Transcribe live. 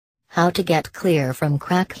How to get clear from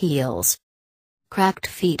cracked heels. Cracked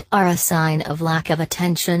feet are a sign of lack of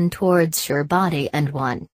attention towards your body and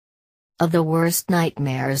one of the worst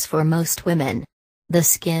nightmares for most women. The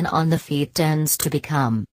skin on the feet tends to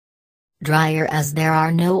become drier as there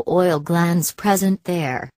are no oil glands present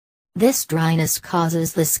there. This dryness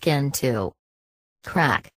causes the skin to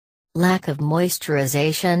crack. Lack of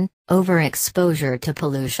moisturization, overexposure to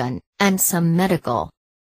pollution, and some medical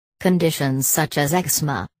conditions such as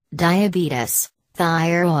eczema, diabetes,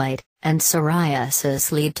 thyroid, and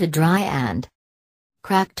psoriasis lead to dry and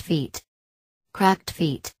cracked feet. Cracked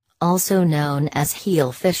feet, also known as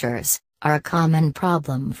heel fissures, are a common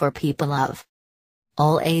problem for people of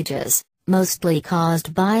all ages, mostly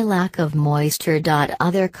caused by lack of moisture.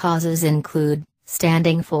 Other causes include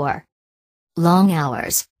standing for long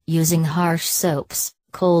hours, using harsh soaps,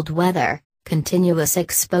 cold weather, continuous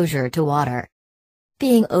exposure to water,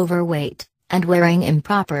 being overweight, and wearing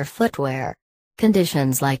improper footwear.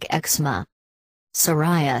 Conditions like eczema,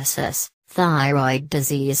 psoriasis, thyroid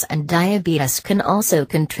disease, and diabetes can also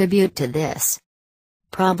contribute to this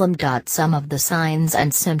problem. Some of the signs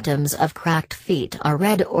and symptoms of cracked feet are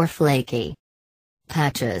red or flaky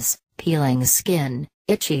patches, peeling skin,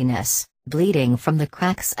 itchiness, bleeding from the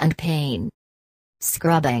cracks, and pain.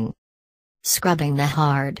 Scrubbing. Scrubbing the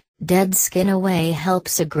hard, dead skin away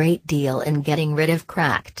helps a great deal in getting rid of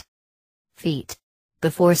cracked feet.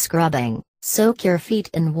 Before scrubbing, soak your feet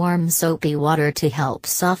in warm soapy water to help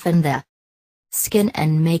soften the skin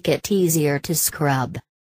and make it easier to scrub.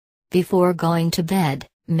 Before going to bed,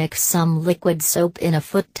 mix some liquid soap in a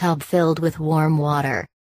foot tub filled with warm water.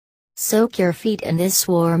 Soak your feet in this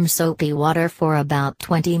warm soapy water for about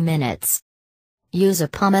 20 minutes. Use a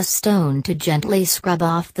pumice stone to gently scrub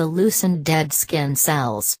off the loosened dead skin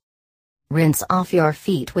cells. Rinse off your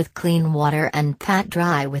feet with clean water and pat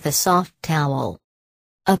dry with a soft towel.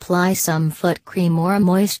 Apply some foot cream or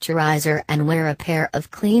moisturizer and wear a pair of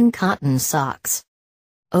clean cotton socks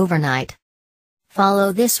overnight.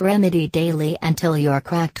 Follow this remedy daily until your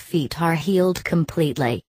cracked feet are healed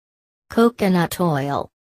completely. Coconut oil.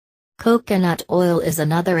 Coconut oil is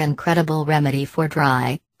another incredible remedy for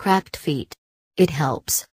dry, cracked feet. It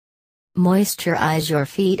helps moisturize your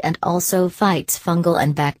feet and also fights fungal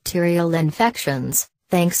and bacterial infections,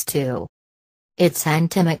 thanks to its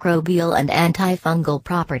antimicrobial and antifungal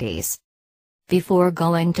properties. Before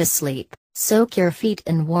going to sleep, soak your feet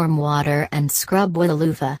in warm water and scrub with a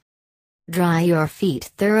loofah. Dry your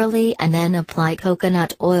feet thoroughly and then apply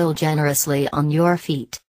coconut oil generously on your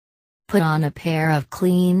feet. Put on a pair of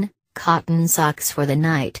clean, cotton socks for the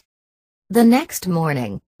night. The next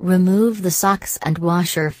morning, remove the socks and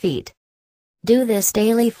wash your feet. Do this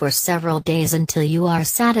daily for several days until you are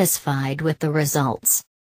satisfied with the results.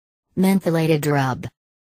 Mentholated rub.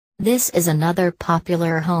 This is another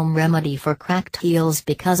popular home remedy for cracked heels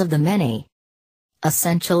because of the many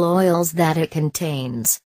essential oils that it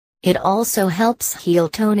contains. It also helps heal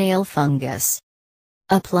toenail fungus.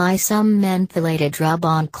 Apply some mentholated rub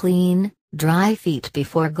on clean, dry feet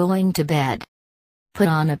before going to bed. Put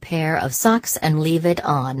on a pair of socks and leave it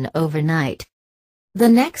on overnight. The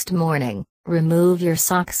next morning, remove your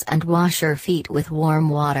socks and wash your feet with warm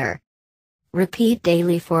water. Repeat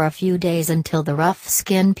daily for a few days until the rough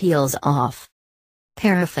skin peels off.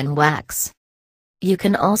 Paraffin wax. You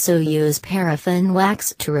can also use paraffin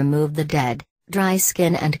wax to remove the dead, dry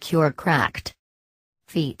skin and cure cracked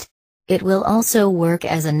feet. It will also work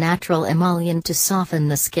as a natural emollient to soften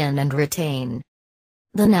the skin and retain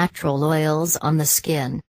the natural oils on the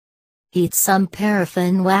skin. Heat some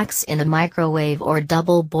paraffin wax in a microwave or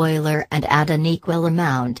double boiler and add an equal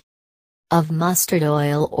amount of mustard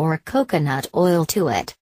oil or coconut oil to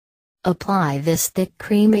it. Apply this thick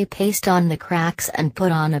creamy paste on the cracks and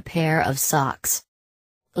put on a pair of socks.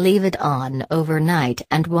 Leave it on overnight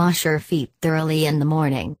and wash your feet thoroughly in the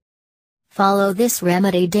morning. Follow this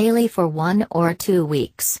remedy daily for 1 or 2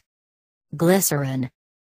 weeks. Glycerin.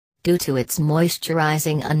 Due to its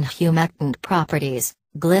moisturizing and humectant properties,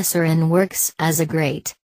 glycerin works as a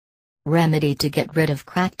great remedy to get rid of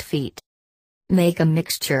cracked feet. Make a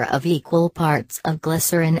mixture of equal parts of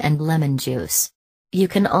glycerin and lemon juice. You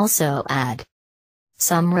can also add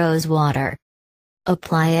some rose water.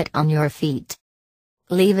 Apply it on your feet.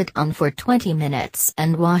 Leave it on for 20 minutes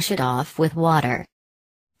and wash it off with water.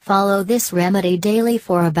 Follow this remedy daily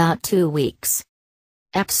for about 2 weeks.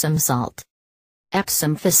 Epsom salt.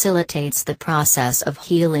 Epsom facilitates the process of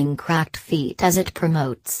healing cracked feet as it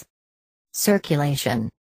promotes circulation.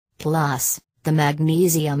 Plus, the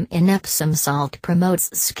magnesium in Epsom salt promotes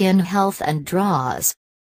skin health and draws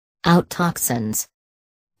out toxins.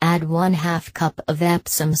 Add 1/2 cup of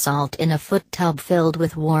Epsom salt in a foot tub filled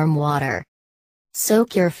with warm water.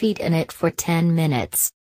 Soak your feet in it for 10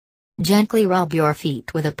 minutes. Gently rub your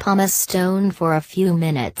feet with a pumice stone for a few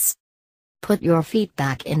minutes. Put your feet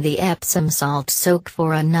back in the Epsom salt soak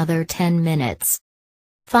for another 10 minutes.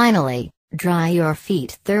 Finally, dry your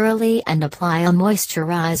feet thoroughly and apply a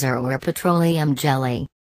moisturizer or petroleum jelly.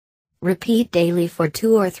 Repeat daily for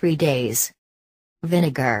 2 or 3 days.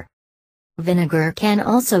 Vinegar. Vinegar can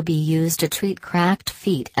also be used to treat cracked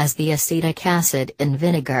feet, as the acetic acid in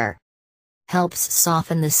vinegar helps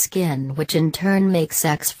soften the skin, which in turn makes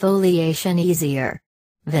exfoliation easier.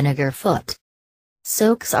 Vinegar foot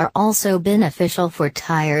soaks are also beneficial for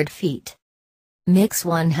tired feet. Mix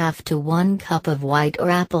 1/2 to 1 cup of white or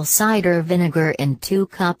apple cider vinegar in 2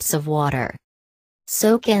 cups of water.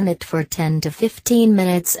 Soak in it for 10 to 15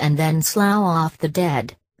 minutes and then slough off the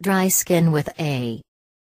dead, dry skin with a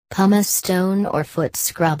pumice stone or foot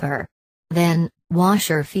scrubber. Then, wash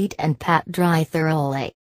your feet and pat dry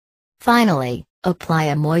thoroughly. Finally, apply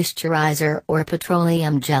a moisturizer or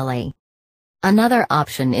petroleum jelly. Another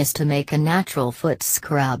option is to make a natural foot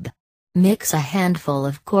scrub. Mix a handful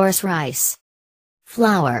of coarse rice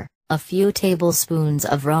flour, a few tablespoons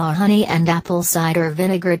of raw honey and apple cider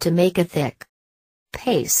vinegar to make a thick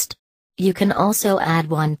paste. You can also add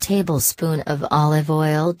 1 tablespoon of olive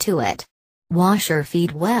oil to it. Wash your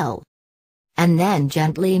feet well, and then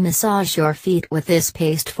gently massage your feet with this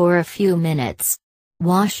paste for a few minutes.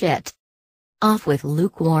 Wash it off with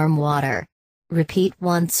lukewarm water. Repeat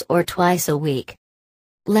once or twice a week.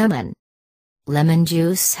 Lemon. Lemon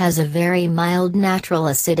juice has a very mild natural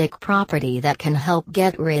acidic property that can help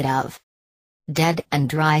get rid of dead and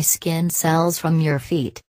dry skin cells from your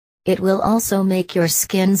feet. It will also make your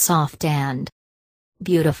skin soft and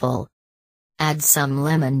beautiful. Add some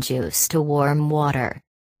lemon juice to warm water.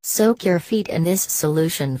 Soak your feet in this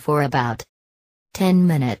solution for about 10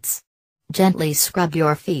 minutes. Gently scrub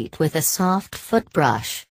your feet with a soft foot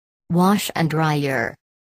brush. Wash and dry your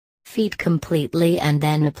feet completely and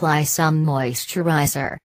then apply some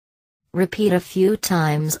moisturizer. Repeat a few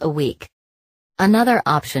times a week. Another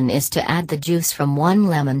option is to add the juice from 1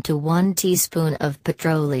 lemon to 1 teaspoon of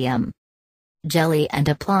petroleum jelly and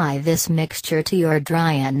apply this mixture to your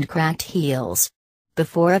dry and cracked heels.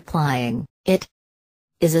 Before applying it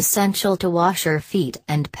is essential to wash your feet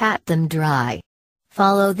and pat them dry.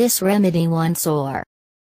 Follow this remedy once or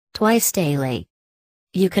twice daily.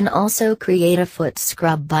 You can also create a foot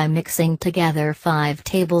scrub by mixing together 5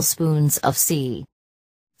 tablespoons of sea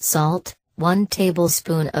salt, 1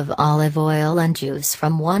 tablespoon of olive oil and juice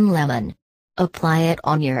from 1 lemon. Apply it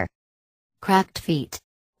on your cracked feet.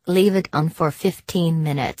 Leave it on for 15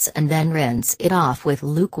 minutes and then rinse it off with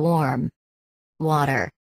lukewarm water.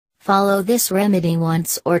 Follow this remedy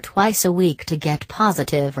once or twice a week to get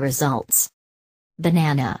positive results.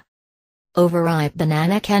 Banana. Overripe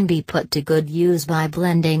banana can be put to good use by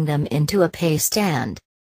blending them into a paste and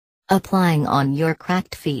applying on your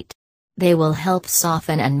cracked feet. They will help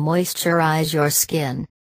soften and moisturize your skin.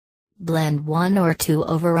 Blend 1 or 2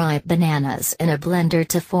 overripe bananas in a blender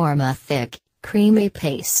to form a thick, creamy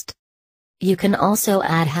paste. You can also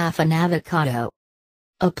add half an avocado.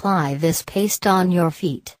 Apply this paste on your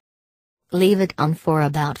feet. Leave it on for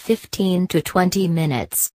about 15 to 20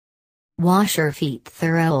 minutes. Wash your feet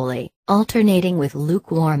thoroughly, alternating with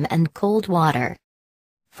lukewarm and cold water.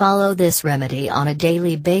 Follow this remedy on a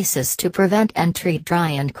daily basis to prevent and treat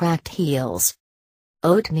dry and cracked heels.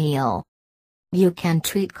 Oatmeal. You can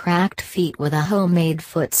treat cracked feet with a homemade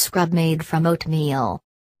foot scrub made from oatmeal.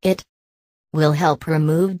 It will help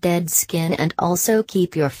remove dead skin and also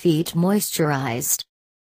keep your feet moisturized.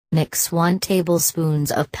 Mix 1 tablespoon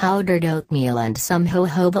of powdered oatmeal and some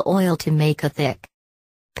jojoba oil to make a thick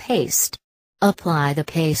paste. Apply the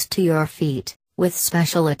paste to your feet, with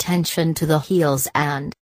special attention to the heels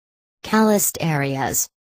and calloused areas.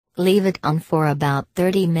 Leave it on for about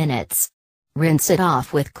 30 minutes. Rinse it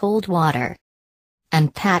off with cold water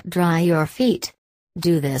and pat dry your feet.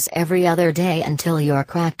 Do this every other day until your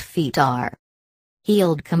cracked feet are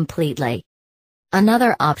healed completely.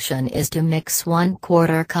 Another option is to mix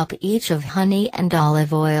 1/4 cup each of honey and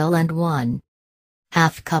olive oil and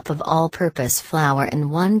 1/2 cup of all-purpose flour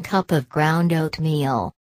and 1 cup of ground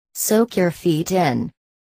oatmeal. Soak your feet in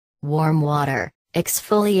warm water,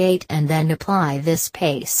 exfoliate and then apply this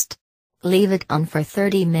paste. Leave it on for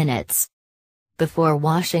 30 minutes. Before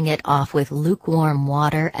washing it off with lukewarm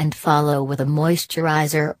water and follow with a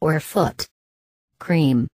moisturizer or foot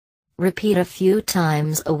cream. Repeat a few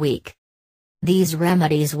times a week. These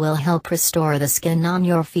remedies will help restore the skin on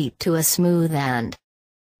your feet to a smooth and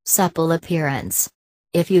supple appearance.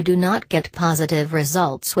 If you do not get positive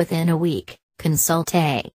results within a week, consult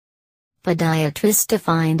a podiatrist to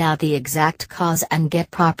find out the exact cause and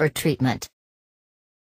get proper treatment.